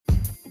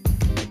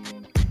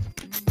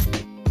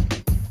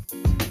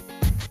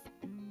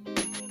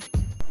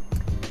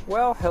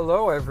Well,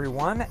 hello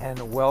everyone,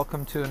 and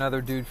welcome to another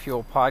Dude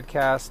Fuel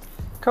podcast.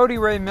 Cody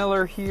Ray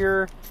Miller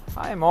here.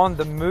 I am on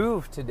the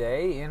move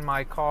today in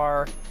my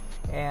car,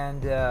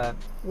 and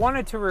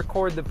wanted to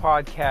record the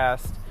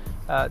podcast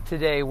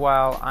today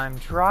while I'm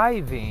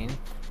driving.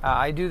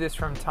 I do this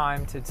from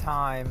time to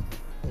time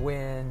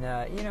when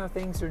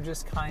things are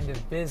just kind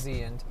of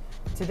busy, and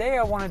today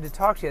I wanted to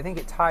talk to you. I think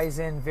it ties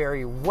in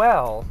very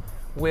well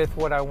with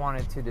what I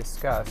wanted to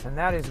discuss, and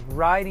that is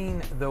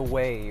riding the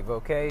wave.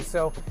 Okay,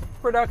 so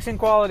production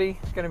quality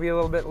is going to be a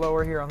little bit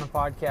lower here on the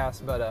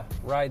podcast, but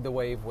ride the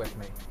wave with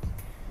me.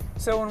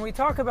 So when we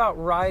talk about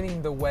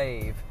riding the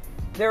wave,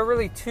 there are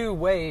really two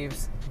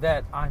waves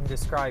that I'm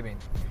describing.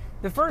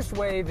 The first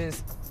wave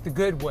is the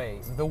good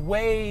wave, the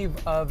wave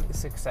of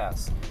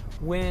success,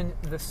 when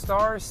the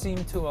stars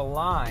seem to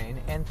align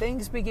and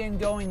things begin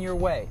going your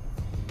way.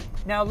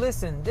 Now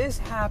listen, this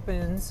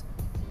happens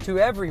to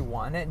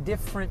everyone at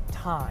different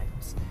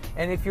times.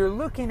 And if you're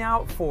looking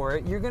out for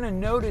it, you're going to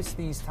notice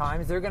these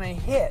times. They're going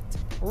to hit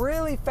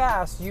really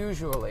fast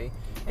usually.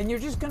 And you're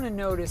just going to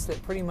notice that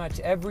pretty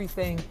much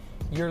everything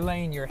you're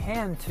laying your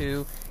hand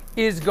to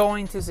is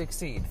going to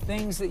succeed.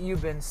 Things that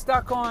you've been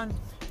stuck on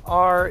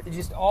are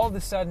just all of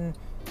a sudden,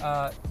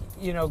 going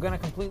to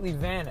completely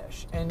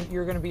vanish, and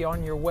you're going to be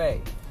on your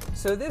way.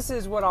 So this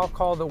is what I'll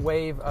call the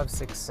wave of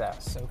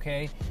success,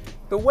 okay?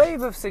 The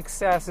wave of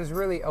success is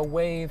really a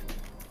wave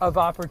of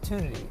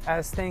opportunity.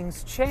 As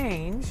things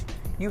change,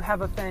 you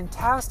have a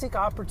fantastic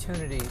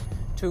opportunity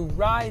to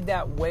ride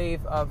that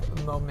wave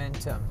of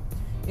momentum.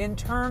 In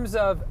terms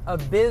of a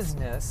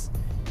business,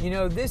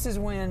 this is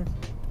when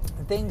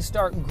things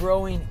start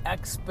growing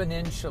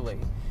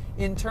exponentially.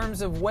 In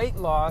terms of weight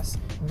loss,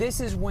 this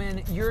is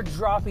when you're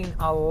dropping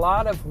a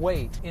lot of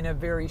weight in a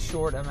very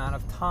short amount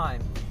of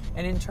time.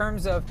 And in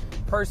terms of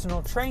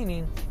personal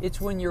training,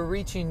 it's when you're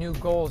reaching new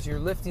goals, you're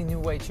lifting new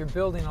weights, you're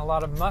building a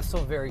lot of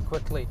muscle very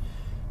quickly.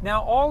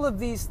 Now, all of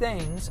these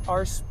things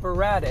are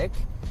sporadic,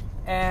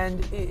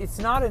 and it's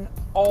not an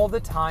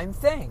all-the-time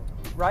thing,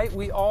 right?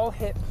 We all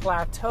hit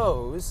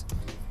plateaus,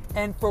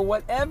 and for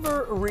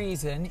whatever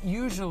reason,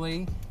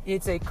 usually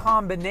it's a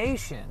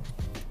combination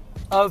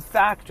of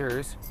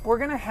factors, we're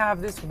going to have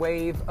this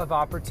wave of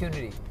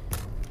opportunity.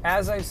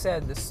 As I've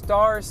said, the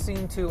stars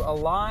seem to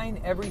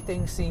align,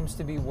 everything seems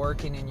to be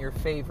working in your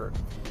favor.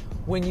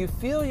 When you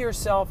feel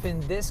yourself in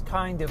this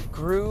kind of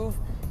groove,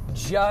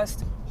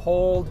 just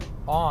hold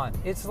on.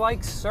 It's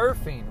like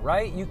surfing,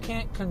 right? You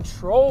can't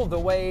control the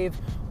wave.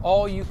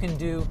 All you can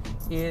do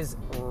is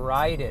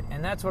ride it.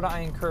 And that's what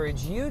I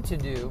encourage you to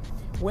do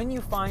when you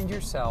find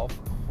yourself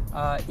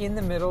in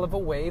the middle of a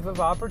wave of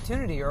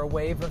opportunity or a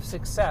wave of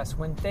success.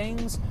 When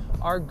things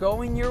are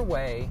going your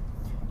way,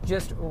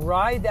 just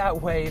ride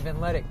that wave and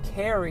let it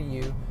carry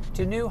you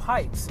to new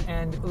heights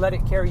and let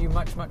it carry you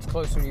much, much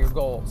closer to your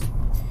goals.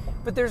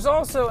 But there's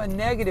also a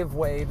negative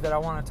wave that I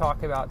want to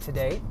talk about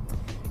today.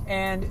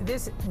 And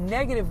this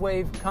negative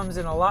wave comes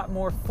in a lot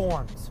more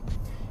forms.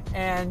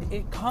 And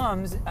it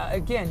comes,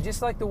 again,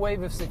 just like the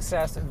wave of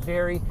success,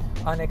 very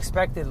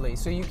unexpectedly.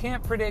 So you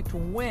can't predict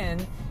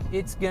when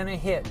it's going to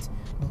hit.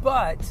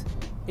 But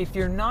if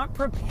you're not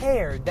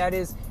prepared, that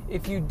is,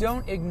 if you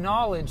don't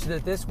acknowledge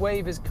that this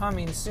wave is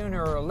coming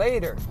sooner or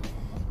later,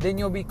 then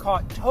you'll be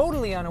caught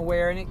totally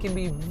unaware, and it can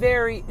be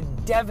very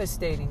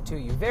devastating to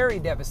you, very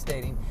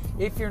devastating,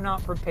 if you're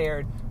not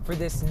prepared for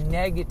this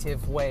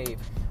negative wave.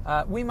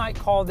 We might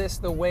call this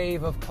the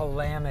wave of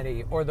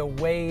calamity or the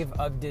wave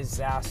of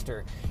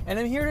disaster. And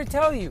I'm here to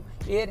tell you,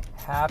 it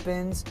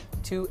happens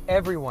to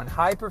everyone.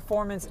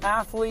 High-performance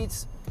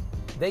athletes,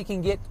 they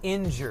can get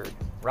injured,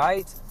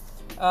 right?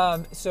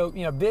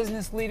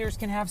 Business leaders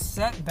can have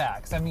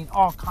setbacks. I mean,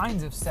 all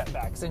kinds of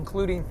setbacks,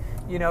 including,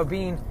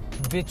 being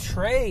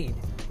betrayed,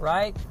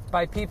 right,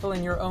 by people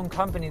in your own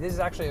company. This is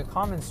actually a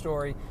common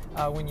story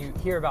when you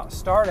hear about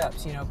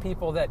startups,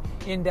 people that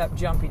end up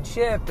jumping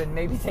ship, and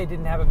maybe they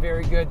didn't have a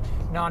very good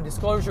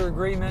non-disclosure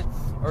agreement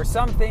or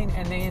something,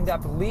 and they end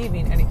up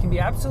leaving, and it can be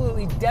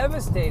absolutely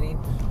devastating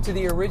to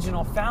the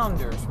original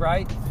founders,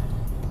 right?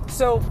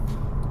 So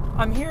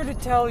I'm here to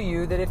tell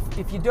you that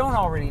if you don't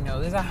already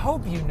know this, I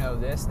hope you know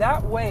this,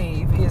 that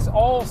wave is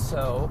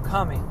also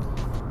coming.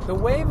 The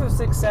wave of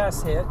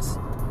success hits,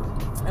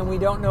 and we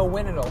don't know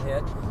when it'll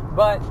hit,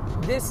 but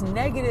this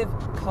negative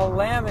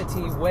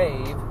calamity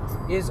wave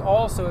is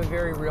also a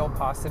very real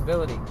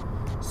possibility.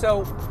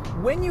 So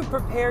when you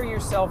prepare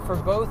yourself for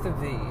both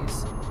of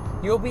these,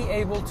 you'll be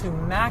able to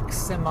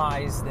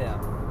maximize them,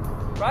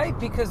 right?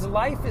 Because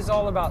life is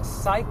all about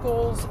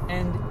cycles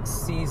and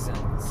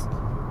seasons.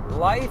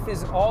 Life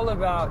is all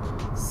about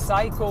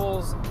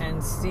cycles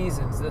and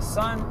seasons. The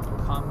sun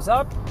comes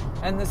up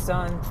and the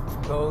sun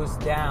goes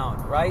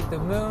down, right? The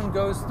moon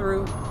goes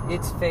through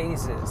its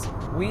phases.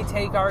 We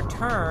take our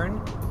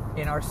turn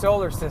in our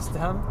solar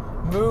system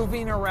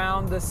moving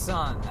around the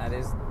sun. That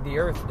is, the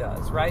earth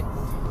does, right?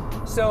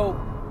 So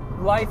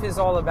life is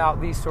all about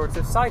these sorts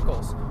of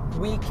cycles.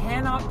 We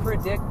cannot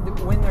predict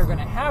when they're going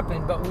to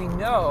happen, but we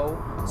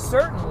know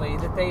certainly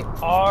that they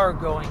are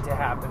going to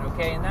happen,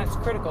 okay? And that's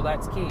critical,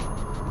 that's key.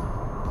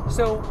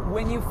 So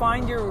when you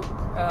find your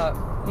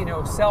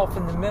self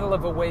in the middle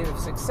of a wave of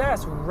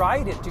success,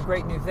 ride it to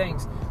great new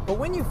things. But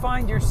when you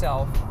find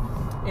yourself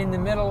in the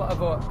middle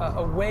of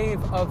a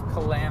wave of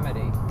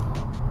calamity,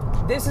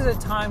 this is a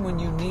time when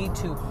you need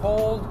to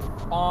hold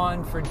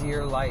on for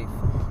dear life.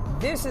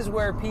 This is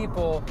where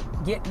people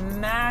get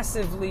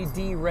massively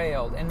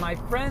derailed. And my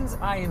friends,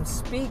 I am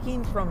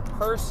speaking from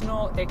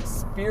personal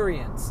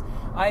experience.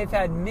 I've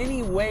had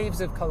many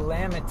waves of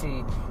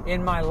calamity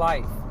in my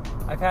life.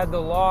 I've had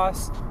the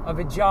loss of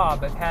a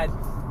job. I've had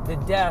the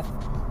death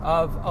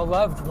of a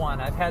loved one.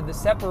 I've had the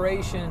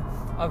separation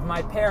of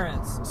my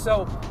parents.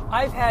 So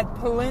I've had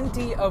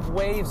plenty of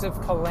waves of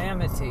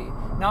calamity,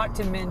 not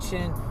to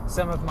mention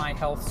some of my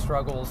health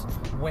struggles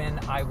when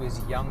I was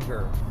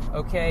younger.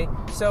 Okay,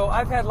 so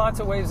I've had lots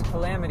of waves of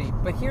calamity,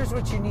 but here's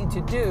what you need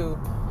to do.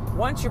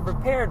 Once you're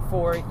prepared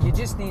for it, you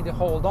just need to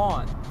hold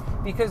on.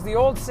 Because the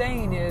old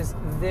saying is,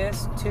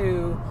 this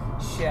too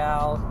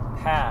shall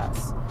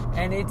pass.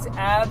 And it's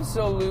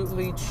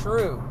absolutely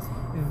true.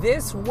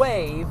 This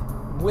wave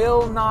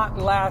will not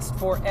last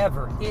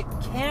forever. It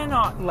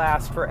cannot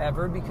last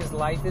forever because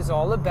life is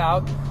all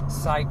about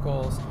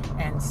cycles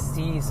and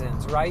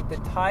seasons, right? The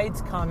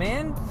tides come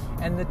in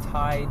and the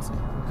tides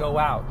go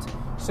out.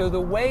 So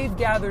the wave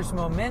gathers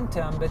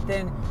momentum, but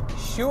then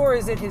sure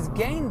as it has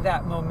gained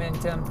that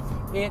momentum,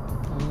 it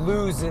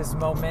loses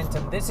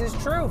momentum. This is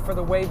true for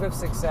the wave of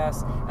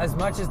success as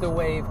much as the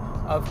wave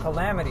of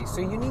calamity.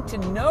 So you need to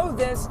know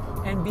this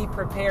and be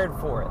prepared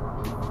for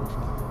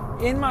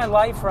it. In my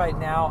life right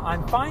now,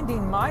 I'm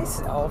finding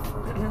myself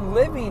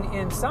living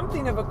in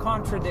something of a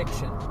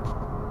contradiction.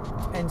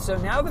 And so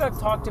now that I've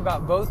talked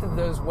about both of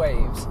those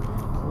waves,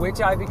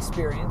 which I've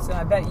experienced, and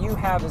I bet you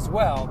have as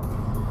well,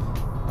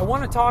 I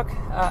want to talk,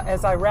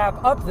 as I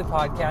wrap up the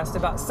podcast,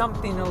 about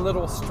something a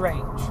little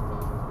strange.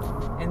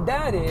 And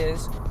that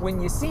is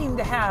when you seem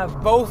to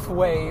have both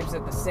waves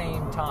at the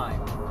same time.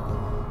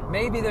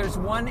 Maybe there's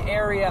one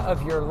area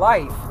of your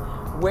life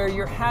where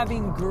you're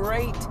having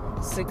great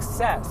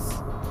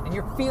success and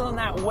you're feeling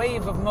that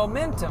wave of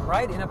momentum,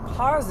 right, in a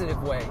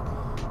positive way.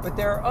 But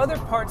there are other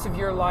parts of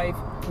your life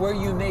where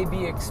you may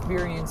be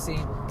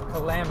experiencing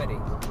calamity.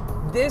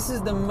 This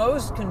is the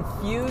most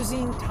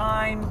confusing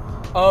time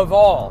of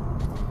all.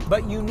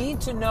 But you need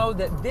to know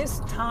that this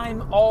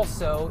time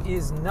also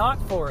is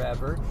not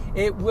forever.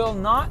 It will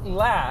not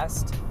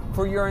last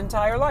for your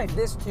entire life.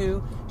 This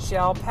too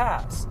shall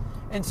pass.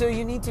 And so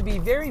you need to be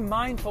very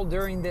mindful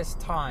during this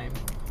time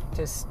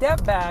to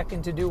step back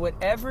and to do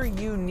whatever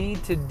you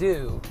need to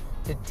do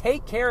to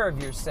take care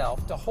of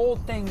yourself, to hold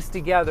things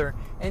together,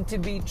 and to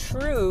be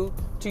true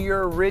to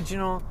your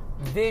original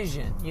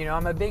vision. You know,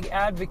 I'm a big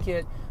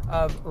advocate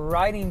of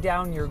writing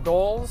down your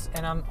goals,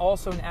 and I'm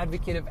also an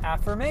advocate of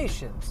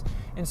affirmations.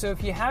 And so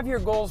if you have your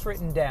goals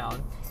written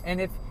down,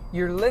 and if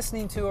you're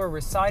listening to or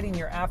reciting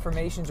your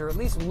affirmations, or at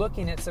least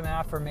looking at some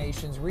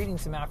affirmations, reading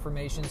some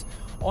affirmations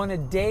on a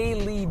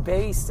daily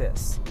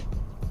basis,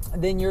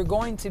 then you're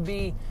going to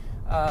be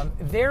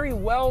very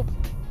well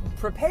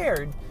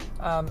prepared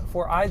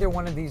for either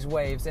one of these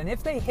waves. And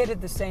if they hit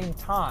at the same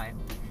time,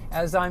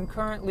 as I'm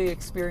currently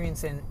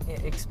experiencing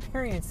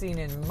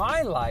in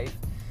my life,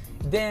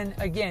 then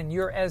again,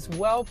 you're as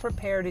well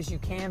prepared as you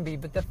can be.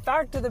 But the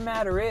fact of the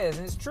matter is,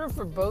 and it's true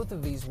for both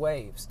of these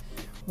waves,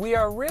 we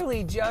are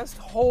really just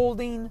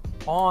holding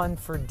on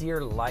for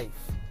dear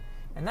life.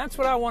 And that's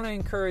what I want to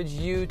encourage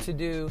you to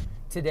do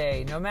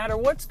today. No matter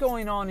what's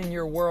going on in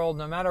your world,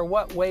 no matter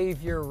what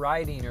wave you're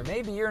riding, or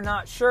maybe you're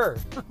not sure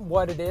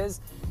what it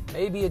is,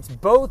 maybe it's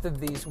both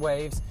of these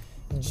waves,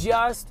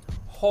 just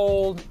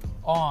hold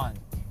on.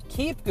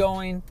 Keep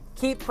going,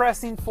 keep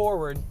pressing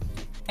forward,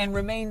 and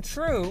remain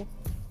true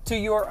to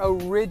your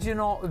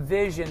original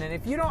vision. And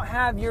if you don't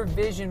have your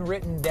vision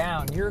written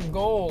down, your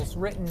goals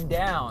written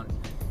down,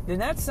 then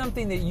that's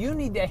something that you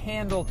need to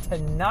handle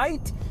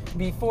tonight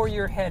before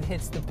your head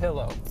hits the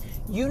pillow.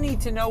 You need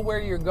to know where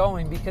you're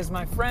going, because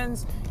my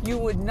friends, you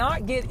would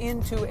not get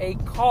into a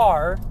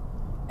car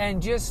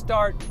and just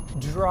start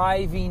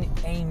driving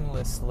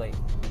aimlessly.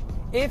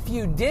 If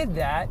you did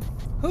that,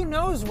 who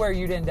knows where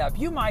you'd end up?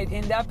 You might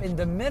end up in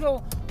the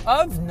middle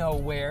of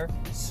nowhere,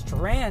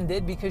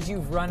 stranded because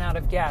you've run out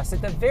of gas.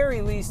 At the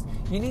very least,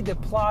 you need to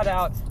plot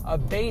out a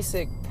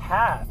basic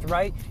path,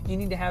 right? You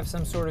need to have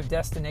some sort of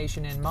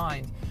destination in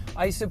mind.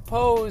 I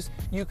suppose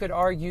you could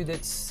argue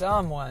that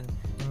someone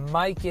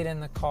might get in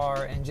the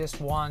car and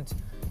just want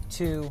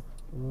to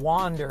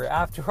wander.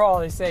 After all,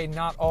 they say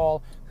not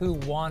all who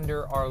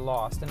wander are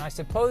lost. And I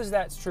suppose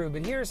that's true,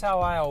 but here's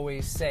how I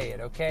always say it,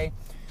 okay?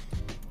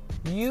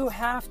 You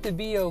have to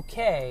be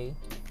okay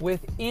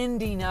with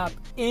ending up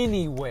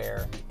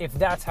anywhere if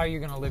that's how you're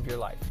going to live your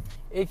life.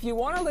 If you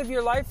want to live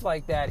your life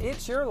like that,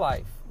 it's your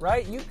life,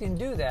 right? You can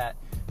do that,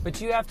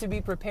 but you have to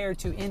be prepared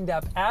to end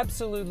up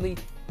absolutely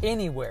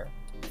anywhere.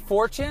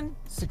 Fortune,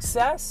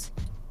 success,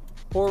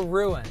 or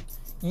ruin.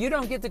 You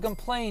don't get to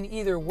complain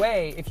either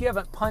way if you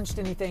haven't punched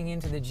anything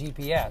into the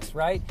GPS,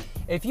 right?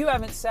 If you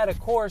haven't set a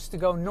course to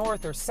go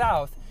north or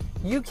south,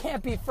 you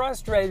can't be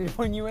frustrated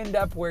when you end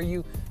up where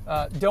you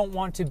don't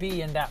want to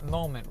be in that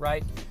moment,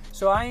 right?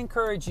 So I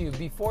encourage you,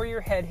 before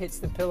your head hits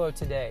the pillow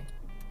today,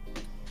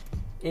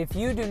 if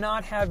you do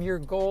not have your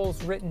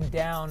goals written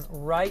down,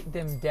 write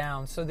them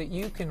down so that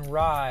you can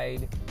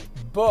ride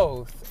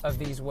both of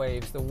these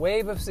waves, the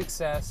wave of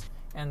success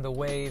and the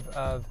wave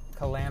of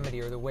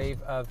calamity or the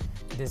wave of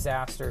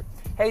disaster.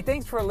 Hey,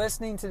 thanks for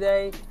listening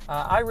today.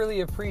 I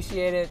really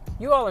appreciate it.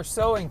 You all are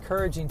so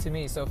encouraging to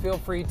me, so feel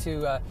free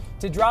to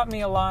drop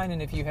me a line.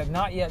 And if you have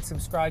not yet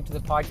subscribed to the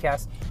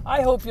podcast,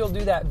 I hope you'll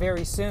do that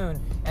very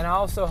soon. And I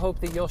also hope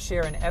that you'll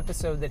share an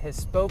episode that has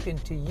spoken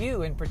to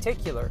you in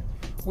particular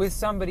with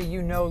somebody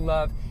you know,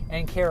 love,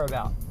 and care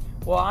about.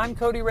 Well, I'm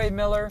Cody Ray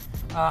Miller.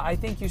 I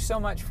thank you so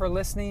much for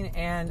listening.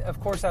 And of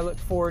course, I look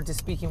forward to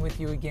speaking with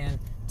you again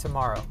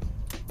tomorrow.